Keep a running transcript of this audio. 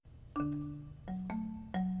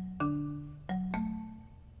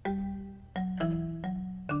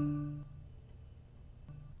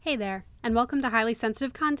Hey there, and welcome to Highly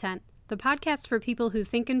Sensitive Content, the podcast for people who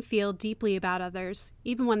think and feel deeply about others,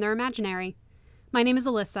 even when they're imaginary. My name is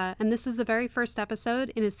Alyssa, and this is the very first episode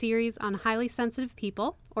in a series on highly sensitive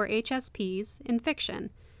people, or HSPs, in fiction.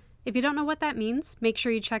 If you don't know what that means, make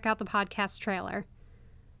sure you check out the podcast trailer.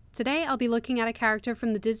 Today, I'll be looking at a character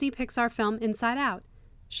from the Disney Pixar film Inside Out.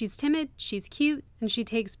 She's timid, she's cute, and she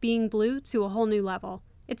takes being blue to a whole new level.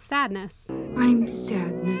 It's Sadness. I'm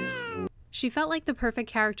Sadness. She felt like the perfect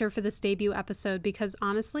character for this debut episode because,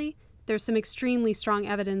 honestly, there's some extremely strong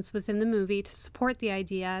evidence within the movie to support the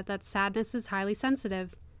idea that Sadness is highly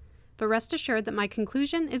sensitive. But rest assured that my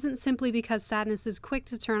conclusion isn't simply because Sadness is quick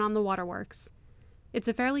to turn on the waterworks. It's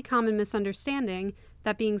a fairly common misunderstanding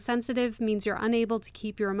that being sensitive means you're unable to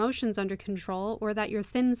keep your emotions under control or that you're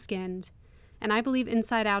thin-skinned. And I believe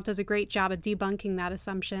Inside Out does a great job at debunking that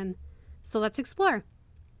assumption. So let's explore.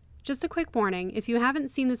 Just a quick warning, if you haven't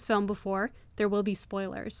seen this film before, there will be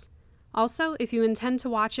spoilers. Also, if you intend to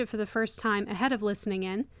watch it for the first time ahead of listening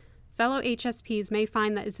in, fellow HSPs may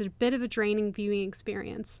find that it's a bit of a draining viewing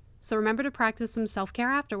experience, so remember to practice some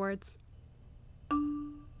self-care afterwards.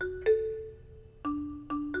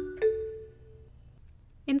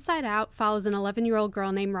 Inside Out follows an 11-year-old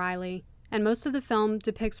girl named Riley, and most of the film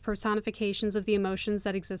depicts personifications of the emotions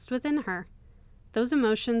that exist within her. Those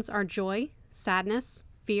emotions are joy, sadness,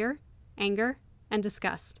 fear, anger, and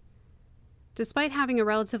disgust. Despite having a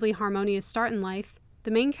relatively harmonious start in life,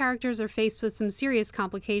 the main characters are faced with some serious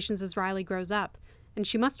complications as Riley grows up, and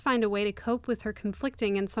she must find a way to cope with her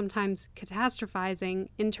conflicting and sometimes catastrophizing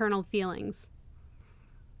internal feelings.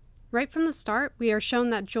 Right from the start, we are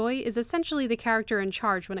shown that joy is essentially the character in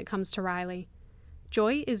charge when it comes to Riley.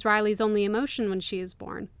 Joy is Riley's only emotion when she is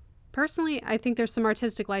born. Personally, I think there's some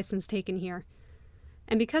artistic license taken here.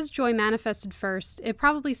 And because Joy manifested first, it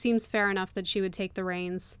probably seems fair enough that she would take the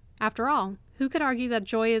reins. After all, who could argue that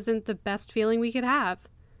joy isn't the best feeling we could have?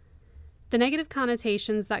 The negative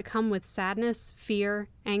connotations that come with sadness, fear,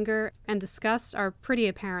 anger, and disgust are pretty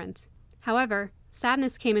apparent. However,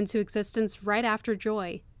 sadness came into existence right after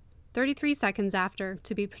joy, 33 seconds after,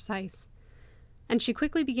 to be precise. And she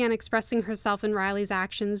quickly began expressing herself in Riley's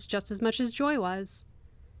actions just as much as joy was.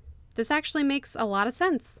 This actually makes a lot of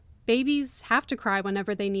sense. Babies have to cry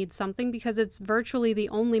whenever they need something because it's virtually the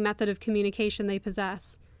only method of communication they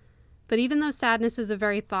possess. But even though Sadness is a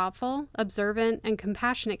very thoughtful, observant, and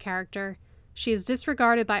compassionate character, she is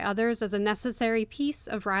disregarded by others as a necessary piece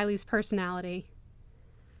of Riley's personality.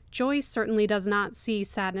 Joy certainly does not see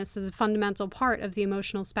sadness as a fundamental part of the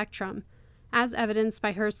emotional spectrum, as evidenced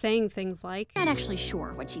by her saying things like, "I'm not actually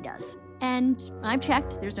sure what she does. And I've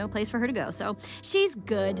checked, there's no place for her to go, so she's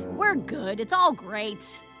good, we're good, it's all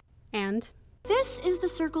great." And, "This is the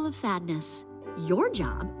circle of sadness. Your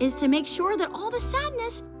job is to make sure that all the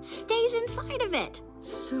sadness stays inside of it."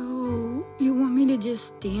 So, you want me to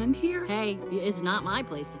just stand here? Hey, it's not my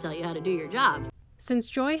place to tell you how to do your job. Since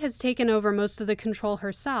Joy has taken over most of the control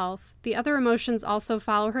herself, the other emotions also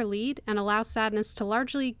follow her lead and allow Sadness to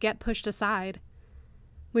largely get pushed aside.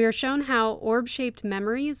 We are shown how orb-shaped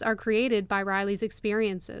memories are created by Riley's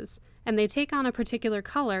experiences, and they take on a particular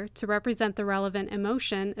color to represent the relevant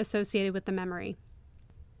emotion associated with the memory.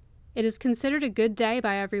 It is considered a good day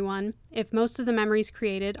by everyone if most of the memories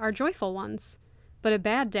created are joyful ones, but a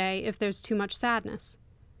bad day if there's too much sadness.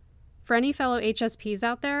 For any fellow HSPs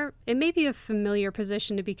out there, it may be a familiar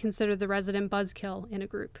position to be considered the resident buzzkill in a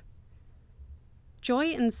group.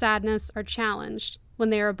 Joy and sadness are challenged when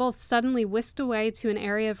they are both suddenly whisked away to an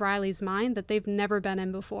area of Riley's mind that they've never been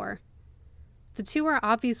in before. The two are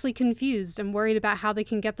obviously confused and worried about how they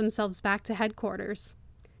can get themselves back to headquarters.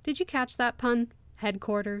 Did you catch that pun?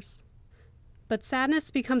 Headquarters. But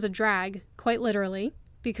Sadness becomes a drag, quite literally,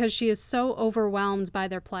 because she is so overwhelmed by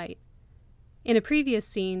their plight. In a previous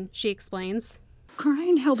scene, she explains,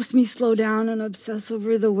 "Crying helps me slow down and obsess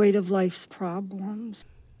over the weight of life's problems."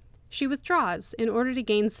 She withdraws in order to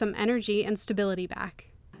gain some energy and stability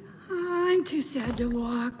back. "I'm too sad to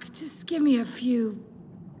walk. Just give me a few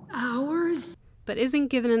hours." But isn't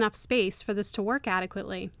given enough space for this to work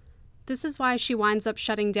adequately. This is why she winds up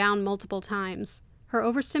shutting down multiple times. Her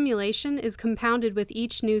overstimulation is compounded with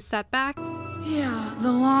each new setback. Yeah,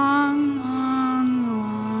 the long way.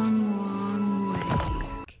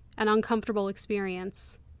 An uncomfortable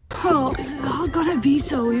experience. Oh, is it all gonna be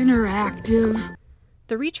so interactive?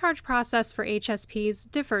 The recharge process for HSPs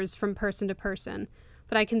differs from person to person,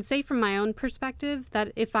 but I can say from my own perspective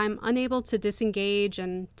that if I'm unable to disengage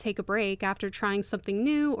and take a break after trying something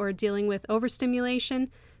new or dealing with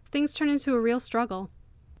overstimulation, things turn into a real struggle.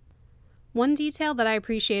 One detail that I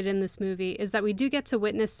appreciated in this movie is that we do get to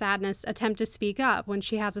witness Sadness attempt to speak up when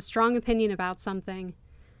she has a strong opinion about something.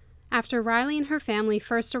 After Riley and her family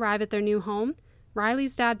first arrive at their new home,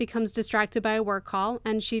 Riley's dad becomes distracted by a work call,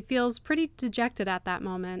 and she feels pretty dejected at that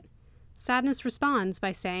moment. Sadness responds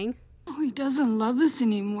by saying, "Oh, he doesn't love us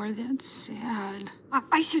anymore. That's sad.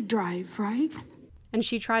 I should drive, right?" And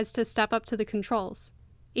she tries to step up to the controls.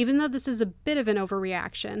 Even though this is a bit of an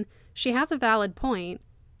overreaction, she has a valid point.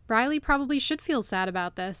 Riley probably should feel sad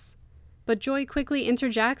about this. But Joy quickly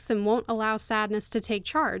interjects and won't allow Sadness to take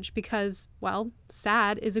charge because, well,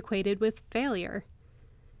 sad is equated with failure.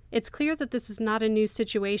 It's clear that this is not a new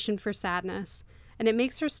situation for Sadness, and it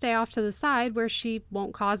makes her stay off to the side where she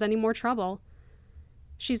won't cause any more trouble.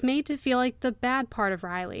 She's made to feel like the bad part of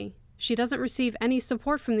Riley. She doesn't receive any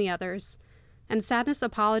support from the others, and Sadness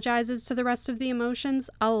apologizes to the rest of the emotions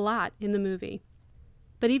a lot in the movie.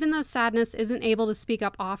 But even though Sadness isn't able to speak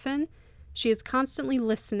up often, she is constantly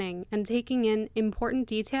listening and taking in important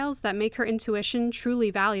details that make her intuition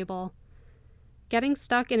truly valuable. Getting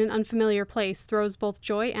stuck in an unfamiliar place throws both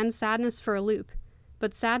Joy and Sadness for a loop,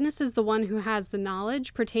 but Sadness is the one who has the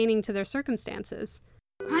knowledge pertaining to their circumstances.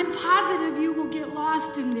 "I'm positive you will get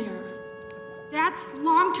lost in there. That's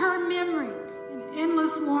long-term memory. An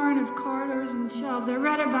endless warren of corridors and shelves. I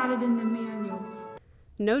read about it in the manuals."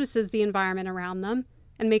 Notices the environment around them,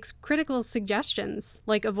 and makes critical suggestions,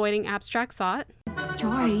 like avoiding abstract thought.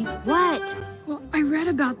 "Joy." What? "Well, I read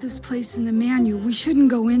about this place in the manual. We shouldn't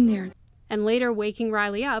go in there." And later waking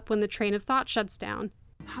Riley up when the train of thought shuts down.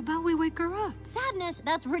 "How about we wake her up?" Sadness,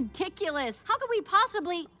 that's ridiculous. How could we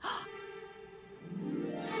possibly...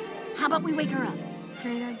 How about we wake her up?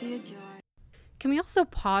 Great idea, Joy. Can we also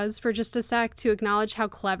pause for just a sec to acknowledge how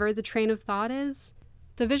clever the train of thought is?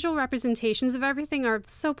 The visual representations of everything are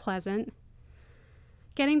so pleasant.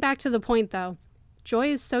 Getting back to the point, though,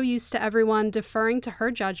 Joy is so used to everyone deferring to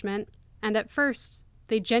her judgment, and at first,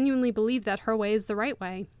 they genuinely believe that her way is the right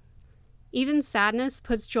way. Even Sadness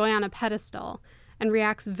puts Joy on a pedestal and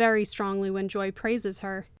reacts very strongly when Joy praises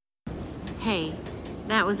her. Hey,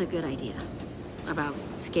 that was a good idea. About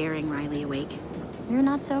scaring Riley awake. You're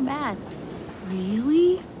not so bad.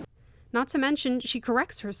 Really? Not to mention, she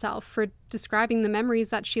corrects herself for describing the memories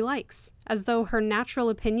that she likes, as though her natural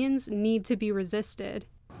opinions need to be resisted.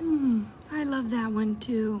 I love that one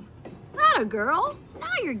too. Not a girl.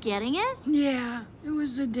 Now you're getting it. Yeah, it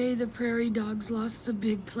was the day the Prairie Dogs lost the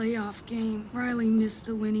big playoff game. Riley missed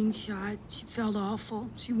the winning shot. She felt awful.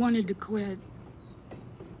 She wanted to quit.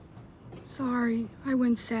 Sorry, I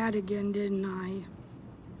went sad again, didn't I?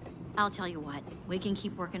 I'll tell you what, we can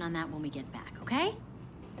keep working on that when we get back, okay?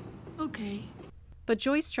 Okay. But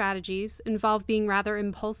Joy's strategies involve being rather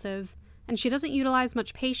impulsive, and she doesn't utilize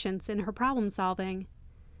much patience in her problem solving.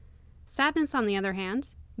 Sadness, on the other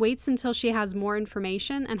hand, waits until she has more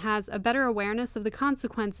information and has a better awareness of the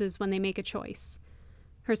consequences when they make a choice.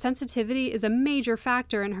 Her sensitivity is a major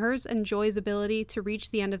factor in hers and Joy's ability to reach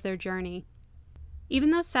the end of their journey.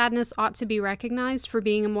 Even though Sadness ought to be recognized for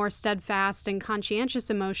being a more steadfast and conscientious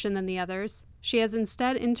emotion than the others, she has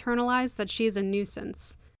instead internalized that she is a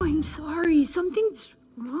nuisance. I'm sorry. Something's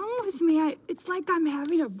wrong with me. It's like I'm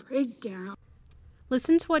having a breakdown.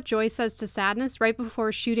 Listen to what Joy says to Sadness right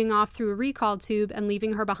before shooting off through a recall tube and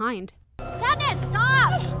leaving her behind. Sadness,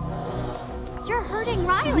 stop! You're hurting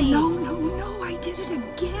Riley. No, I did it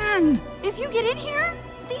again. If you get in here,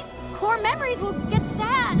 these core memories will get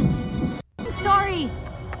sad. I'm sorry.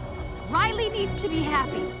 Riley needs to be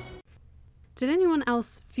happy. Did anyone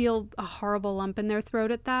else feel a horrible lump in their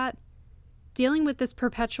throat at that? Dealing with this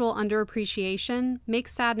perpetual underappreciation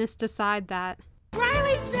makes Sadness decide that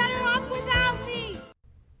Riley's better off without me.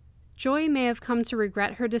 Joy may have come to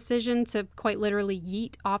regret her decision to quite literally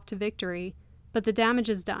yeet off to victory, but the damage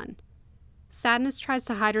is done. Sadness tries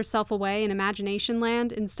to hide herself away in imagination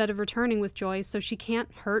land instead of returning with Joy so she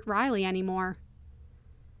can't hurt Riley anymore.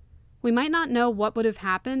 We might not know what would have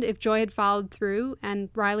happened if Joy had followed through and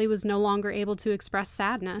Riley was no longer able to express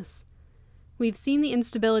sadness. We've seen the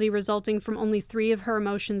instability resulting from only 3 of her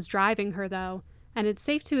emotions driving her, though, and it's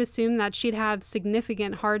safe to assume that she'd have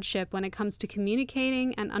significant hardship when it comes to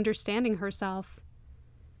communicating and understanding herself.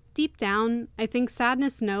 Deep down, I think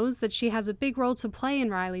Sadness knows that she has a big role to play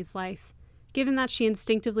in Riley's life, given that she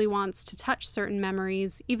instinctively wants to touch certain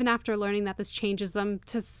memories, even after learning that this changes them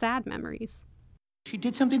to sad memories. She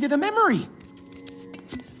did something to the memory.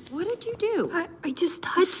 What did you do? I just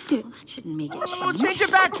touched it. Well, that shouldn't make it Oh, change. change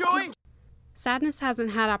it back, Joy! Sadness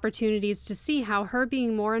hasn't had opportunities to see how her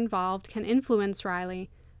being more involved can influence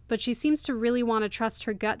Riley, but she seems to really want to trust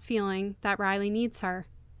her gut feeling that Riley needs her.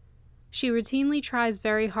 She routinely tries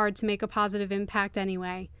very hard to make a positive impact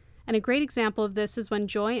anyway, And a great example of this is when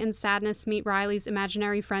Joy and Sadness meet Riley's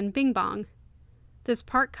imaginary friend Bing Bong. This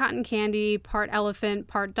part cotton candy, part elephant,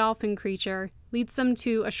 part dolphin creature leads them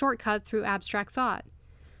to a shortcut through abstract thought.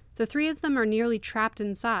 The three of them are nearly trapped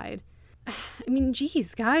inside. I mean,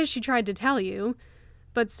 geez, guys, she tried to tell you.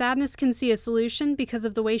 But Sadness can see a solution because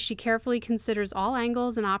of the way she carefully considers all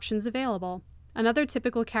angles and options available, another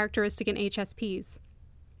typical characteristic in HSPs.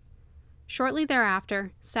 Shortly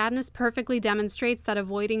thereafter, Sadness perfectly demonstrates that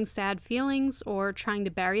avoiding sad feelings or trying to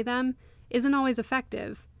bury them isn't always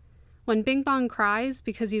effective. When Bing Bong cries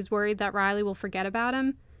because he's worried that Riley will forget about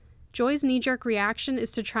him, Joy's knee-jerk reaction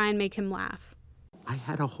is to try and make him laugh. I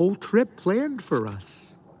had a whole trip planned for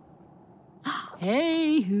us.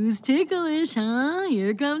 Hey, who's ticklish, huh?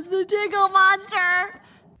 Here comes the tickle monster!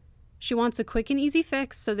 She wants a quick and easy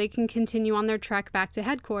fix so they can continue on their trek back to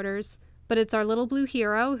headquarters, but it's our little blue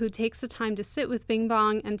hero who takes the time to sit with Bing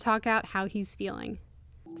Bong and talk out how he's feeling.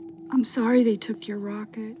 I'm sorry they took your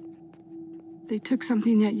rocket. They took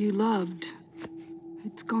something that you loved.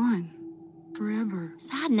 It's gone. Forever.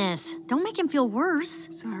 Sadness, don't make him feel worse.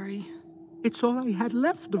 Sorry. It's all I had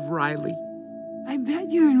left of Riley. I bet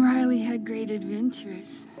you and Riley had great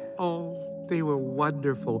adventures. Oh, they were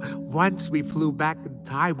wonderful. Once we flew back in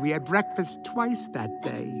time, we had breakfast twice that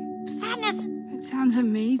day. Sadness! It sounds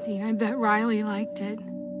amazing. I bet Riley liked it.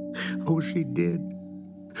 Oh, she did.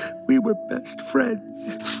 We were best friends.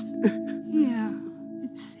 Yeah,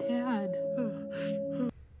 it's sad.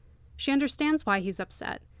 She understands why he's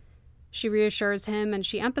upset. She reassures him and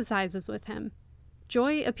she empathizes with him.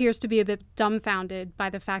 Joy appears to be a bit dumbfounded by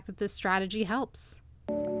the fact that this strategy helps.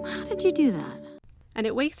 How did you do that? And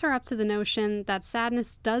it wakes her up to the notion that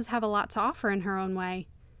Sadness does have a lot to offer in her own way.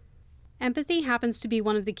 Empathy happens to be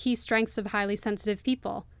one of the key strengths of highly sensitive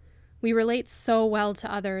people. We relate so well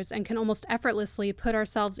to others and can almost effortlessly put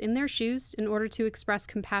ourselves in their shoes in order to express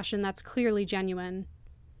compassion that's clearly genuine.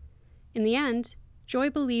 In the end,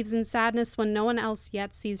 Joy believes in Sadness when no one else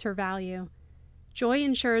yet sees her value. Joy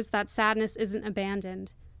ensures that Sadness isn't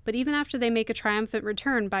abandoned, but even after they make a triumphant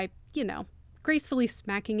return by, gracefully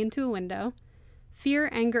smacking into a window, fear,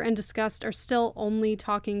 anger, and disgust are still only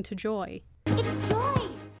talking to Joy. It's Joy!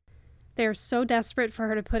 They are so desperate for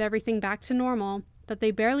her to put everything back to normal that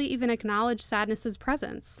they barely even acknowledge Sadness's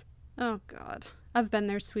presence. Oh God, I've been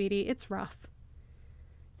there, sweetie. It's rough.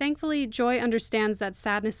 Thankfully, Joy understands that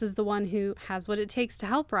Sadness is the one who has what it takes to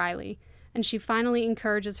help Riley, and she finally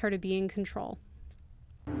encourages her to be in control.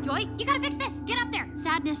 Joy, you gotta fix this! Get up there!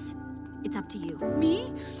 Sadness, it's up to you.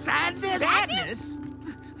 Me? Sadness?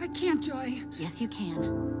 I can't, Joy. Yes, you can.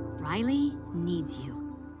 Riley needs you.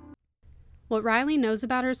 What Riley knows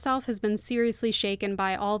about herself has been seriously shaken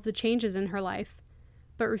by all of the changes in her life,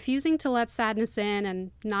 but refusing to let Sadness in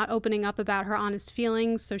and not opening up about her honest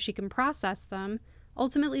feelings so she can process them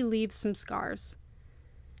ultimately leaves some scars.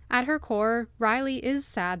 At her core, Riley is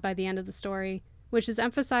sad by the end of the story, which is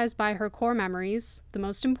emphasized by her core memories, the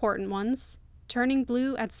most important ones, turning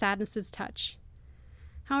blue at Sadness's touch.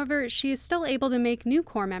 However, she is still able to make new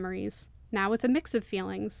core memories, now with a mix of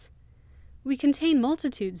feelings. We contain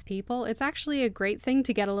multitudes, people. It's actually a great thing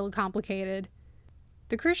to get a little complicated.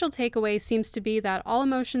 The crucial takeaway seems to be that all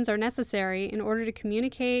emotions are necessary in order to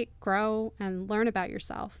communicate, grow, and learn about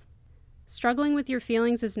yourself. Struggling with your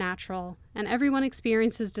feelings is natural, and everyone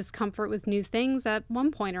experiences discomfort with new things at one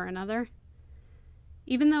point or another.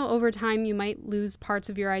 Even though over time you might lose parts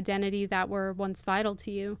of your identity that were once vital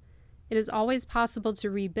to you, it is always possible to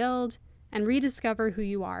rebuild and rediscover who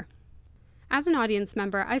you are. As an audience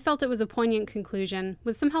member, I felt it was a poignant conclusion,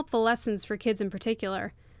 with some helpful lessons for kids in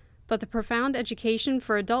particular, but the profound education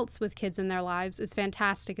for adults with kids in their lives is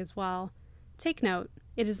fantastic as well. Take note,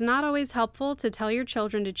 it is not always helpful to tell your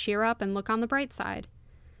children to cheer up and look on the bright side.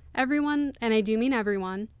 Everyone, and I do mean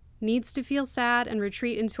everyone, needs to feel sad and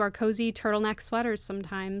retreat into our cozy turtleneck sweaters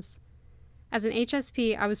sometimes. As an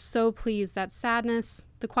HSP, I was so pleased that Sadness,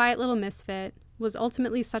 the quiet little misfit, was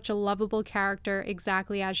ultimately such a lovable character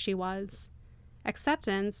exactly as she was.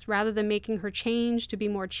 Acceptance, rather than making her change to be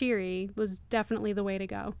more cheery, was definitely the way to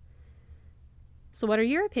go. So what are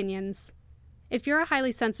your opinions? If you're a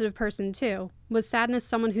highly sensitive person too, was Sadness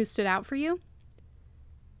someone who stood out for you?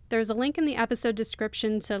 There's a link in the episode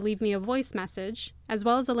description to leave me a voice message, as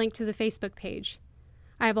well as a link to the Facebook page.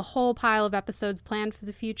 I have a whole pile of episodes planned for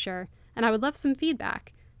the future, and I would love some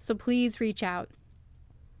feedback, so please reach out.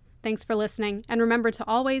 Thanks for listening, and remember to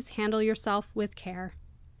always handle yourself with care.